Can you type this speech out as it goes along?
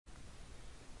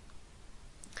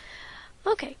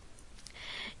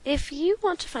if you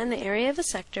want to find the area of a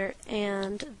sector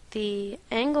and the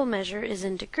angle measure is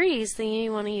in degrees, then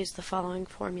you want to use the following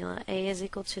formula. A is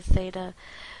equal to theta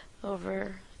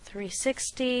over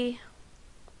 360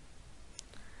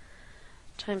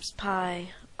 times pi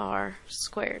r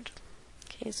squared.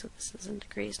 Okay, so this is in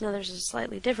degrees. Now there's a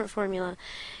slightly different formula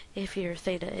if your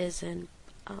theta is in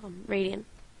radian.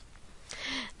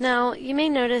 Now you may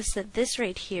notice that this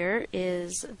right here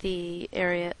is the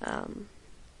area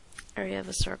of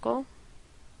a circle,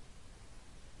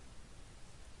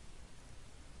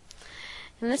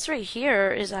 and this right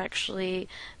here is actually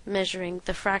measuring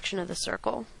the fraction of the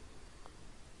circle.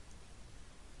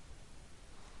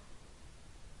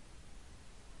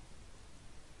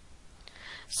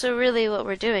 So really what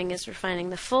we're doing is we're finding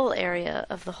the full area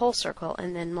of the whole circle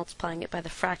and then multiplying it by the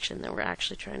fraction that we're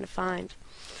actually trying to find.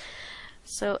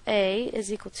 So A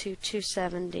is equal to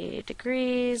 270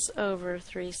 degrees over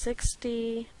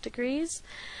 360 degrees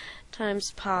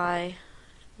times pi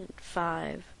and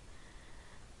 5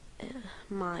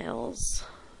 miles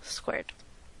squared.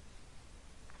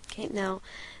 Okay, now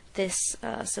this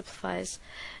simplifies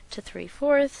to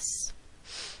 3/4.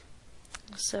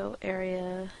 So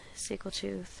area is equal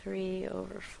to 3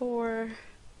 over 4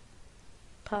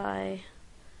 pi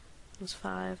times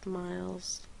 5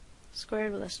 miles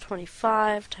squared. Well, that's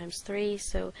 25 times 3,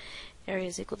 so area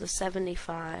is equal to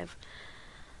 75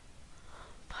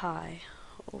 pi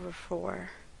over 4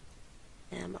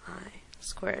 mi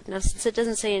squared. Now, since it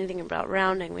doesn't say anything about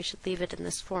rounding, we should leave it in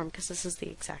this form because this is the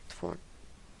exact form.